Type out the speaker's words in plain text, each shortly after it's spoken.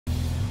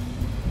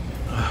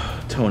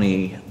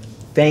Tony,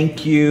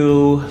 thank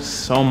you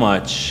so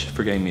much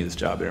for getting me this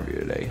job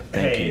interview today.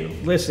 Thank you.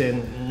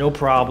 Listen, no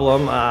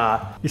problem.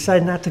 You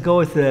decided not to go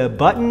with the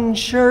button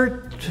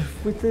shirt?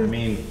 With the... I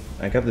mean,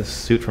 I got this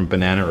suit from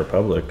Banana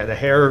Republic. The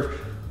hair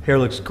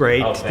looks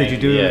great. Oh, Did you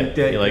do it?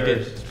 that You like it?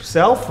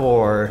 yourself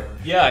or?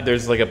 Yeah,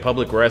 there's like a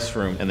public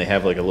restroom and they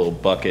have like a little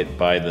bucket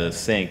by the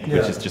sink,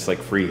 which is just like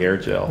free hair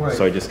gel. Right.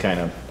 So I just kind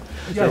of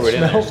Yeah, threw it it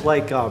in there. smells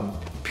like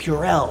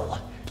Purell.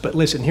 But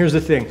listen, here's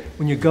the thing.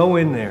 When you go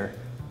in there,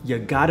 you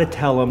gotta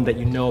tell them that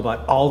you know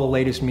about all the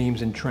latest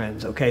memes and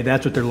trends, okay?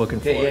 That's what they're looking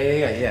for.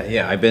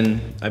 Yeah. I've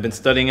been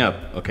studying up,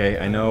 okay?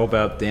 I know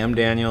about Damn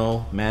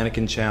Daniel,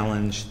 Mannequin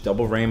Challenge,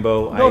 Double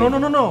Rainbow.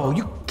 No.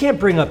 You can't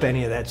bring up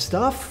any of that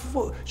stuff.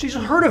 She's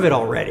heard of it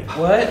already.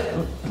 What?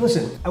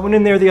 Listen, I went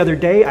in there the other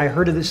day. I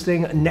heard of this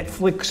thing,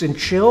 Netflix and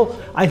Chill.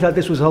 I thought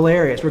this was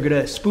hilarious. We're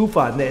gonna spoof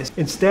on this.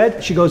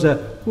 Instead, she goes,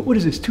 what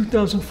is this,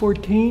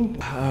 2014?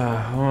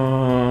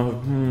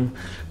 How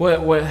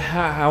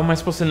am I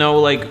supposed to know,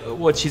 like,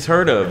 what she's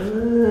heard of?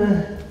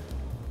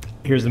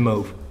 Here's the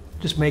move.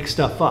 Just make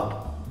stuff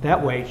up.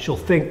 That way, she'll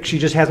think she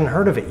just hasn't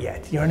heard of it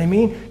yet. You know what I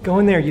mean? Go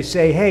in there, you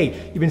say,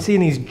 hey, you've been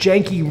seeing these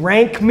janky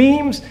rank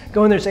memes?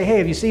 Go in there and say, hey,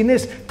 have you seen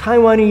this?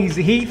 Taiwanese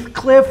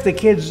Heathcliff? The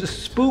kids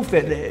spoof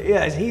it.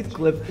 Yeah, it's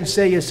Heathcliff. You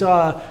say you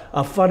saw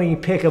a funny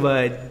pic of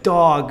a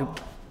dog.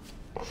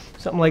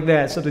 Something like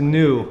that, something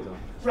new.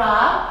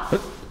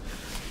 Rob?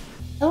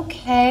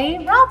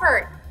 Okay,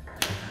 Robert.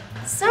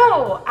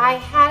 So, I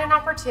had an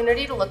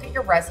opportunity to look at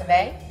your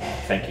resume.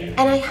 Thank you.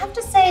 And I have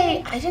to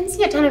say, I didn't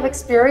see a ton of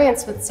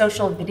experience with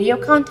social video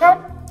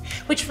content,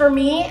 which for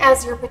me,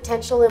 as your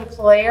potential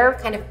employer,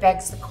 kind of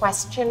begs the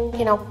question,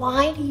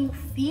 why do you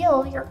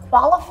feel you're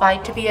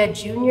qualified to be a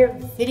junior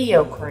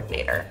video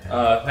coordinator?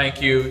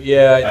 Thank you.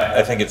 Yeah,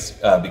 I think it's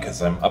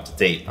because I'm up to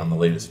date on the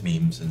latest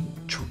memes and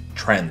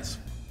trends.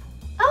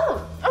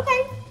 Oh,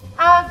 okay.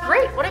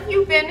 Great. What have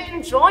you been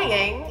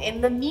enjoying in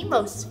the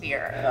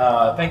memosphere?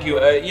 Thank you.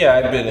 Yeah,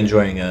 I've been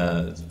enjoying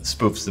the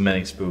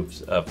many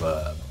spoofs of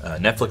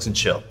Netflix and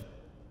Chill.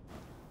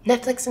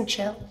 Netflix and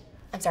Chill?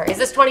 I'm sorry, is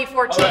this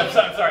 2014? Oh, I'm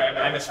sorry.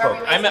 I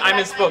misspoke. I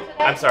misspoke.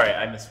 I'm sorry.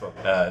 I misspoke.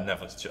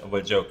 Netflix and Chill.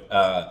 What a joke.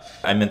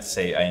 I meant to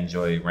say I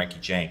enjoy Ranky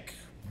Jank.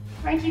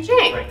 Ranky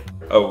Jank?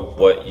 Oh,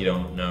 what you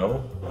don't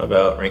know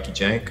about Ranky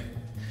Jank?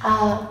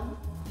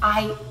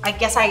 I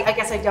guess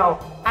I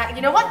don't.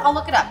 You know what? I'll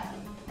look it up.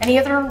 Any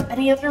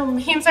other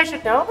memes I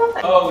should know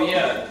about? Oh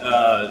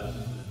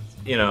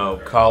yeah,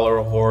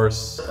 collar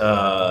horse,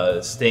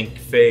 stink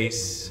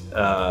face,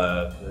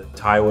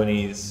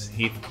 Taiwanese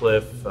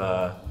Heathcliff,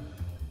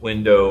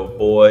 window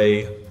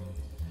boy.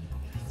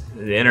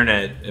 The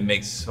internet, it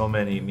makes so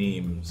many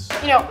memes.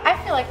 I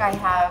feel like I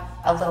have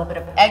a little bit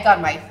of egg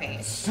on my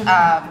face.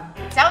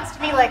 Sounds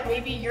to me like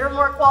maybe you're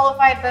more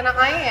qualified than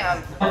I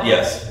am.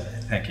 Yes,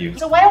 thank you.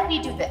 So why don't we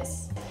do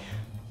this?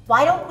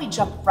 Why don't we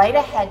jump right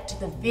ahead to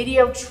the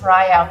video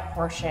tryout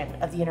portion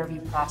of the interview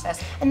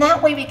process, and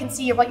that way we can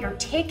see what your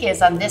take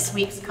is on this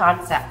week's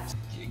concept.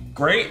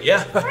 Great,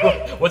 yeah.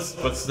 Great. What's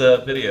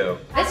the video?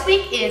 This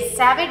week is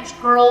Savage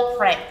Girl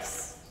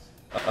Pranks.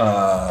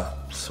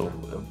 So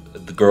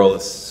the girl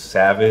is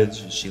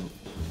savage.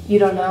 You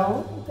don't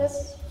know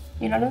this?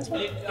 You don't know this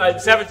one?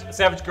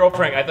 Savage girl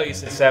prank. I thought you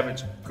said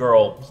savage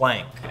girl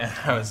plank, and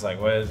I was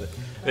like, what is it?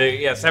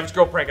 Yeah, Savage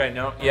Girl Prank. I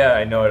know. Yeah,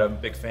 I know it. I'm a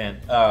big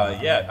fan.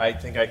 Yeah, I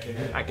think I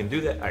can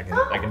do that. I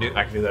can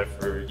do that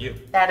for you.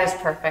 That is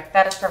perfect.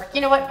 That is perfect.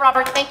 You know what,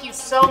 Robert? Thank you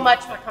so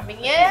much for coming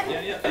in.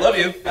 Yeah. I love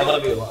you. I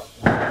love you a lot.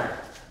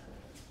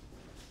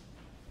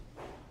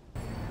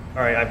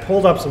 All right, I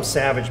pulled up some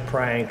savage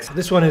pranks.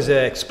 This one is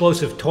an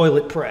explosive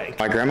toilet prank.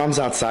 My grandmom's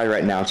outside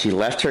right now. She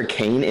left her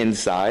cane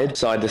inside,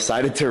 so I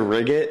decided to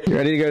rig it. You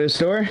ready to go to the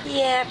store?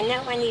 Yeah,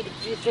 now I need a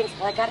few drinks,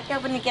 but I gotta go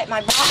in and get my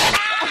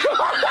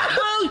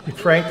bottle. He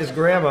pranked his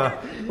grandma.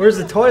 Where's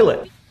the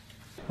toilet?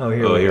 Oh,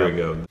 here we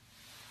go.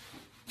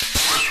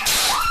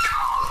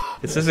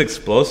 It says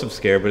explosive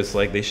scare, but it's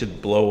like they should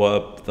blow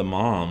up the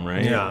mom,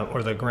 right? Yeah,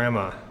 or the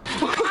grandma.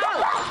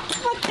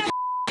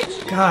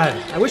 God,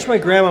 I wish my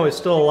grandma was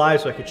still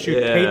alive so I could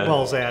shoot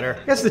paintballs at her.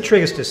 I guess the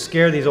trick is to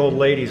scare these old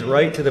ladies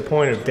right to the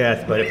point of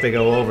death, but if they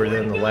go over,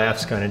 then the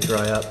laughs kind of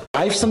dry up.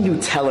 I have some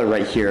Nutella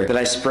right here that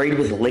I sprayed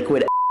with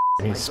liquid.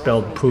 He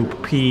spelled poop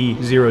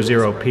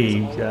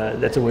P00P.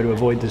 That's a way to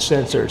avoid the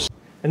censors.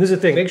 And this is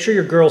the thing, make sure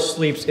your girl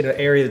sleeps in an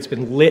area that's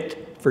been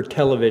lit for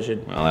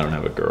television. Well, I don't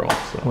have a girl,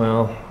 so.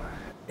 Well,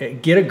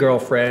 get a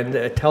girlfriend,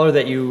 tell her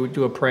that you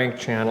do a prank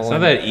channel. It's not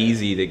that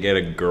easy to get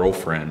a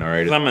girlfriend, all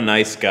right? I'm a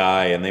nice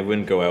guy, and they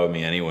wouldn't go out with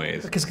me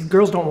anyways. Because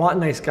girls don't want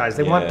nice guys.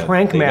 They want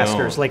prank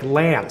masters like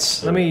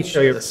Lance. Let me show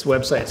you this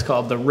website. It's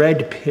called The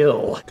Red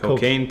Pill.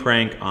 Cocaine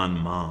prank on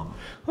mom.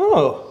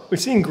 Oh,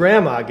 we've seen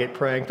grandma get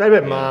pranked. I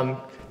bet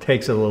mom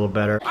takes it a little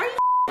better. Are you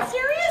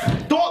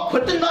serious? Dog,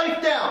 put the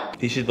knife down!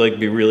 He should like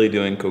be really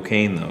doing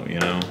cocaine though, you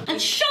know? And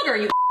sugar,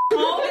 you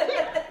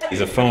He's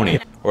a phony.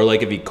 Or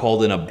like if he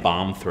called in a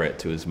bomb threat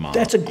to his mom.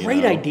 That's a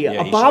great idea.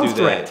 Yeah, a bomb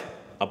threat.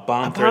 A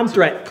bomb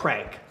threat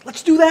prank.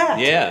 Let's do that.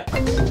 Yeah.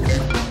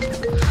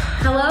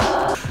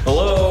 Hello?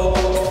 Hello.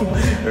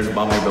 there's a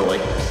bomb in your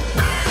building.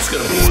 It's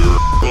gonna blow.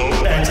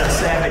 That's a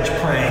savage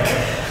prank.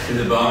 In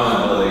the bomb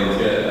in the building is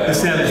good. A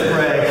savage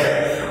prank.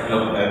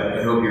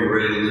 I hope you're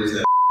ready to lose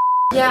that.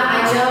 Yeah,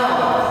 I know.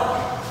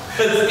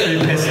 Are you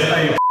pissed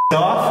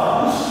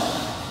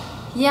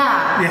off?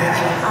 Yeah.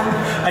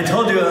 Yeah. I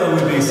told you it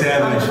would be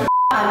savage.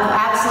 I'm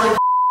absolutely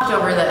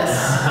over this.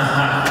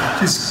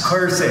 Just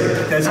cursing.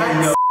 That's how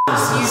you know.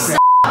 You suck.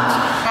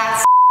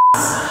 That's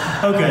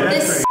Okay,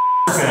 that's this.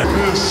 great. Okay.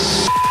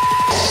 This.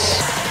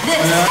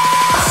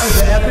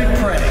 It's an epic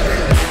prank.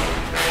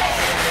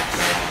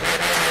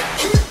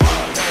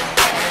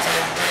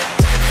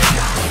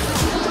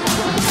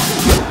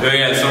 We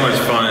had so much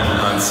fun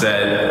on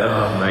set.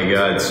 Oh my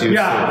God, she was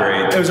so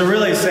great. It was a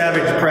really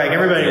savage prank.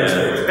 Everybody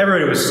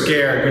was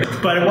scared,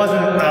 but it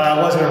wasn't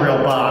a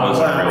real bomb.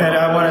 And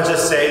I want to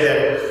just say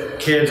that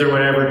kids or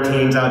whatever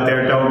teens out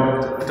there,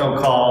 don't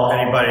call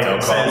anybody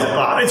that says a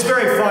bomb. It's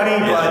very funny,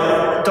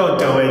 but don't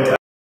do it.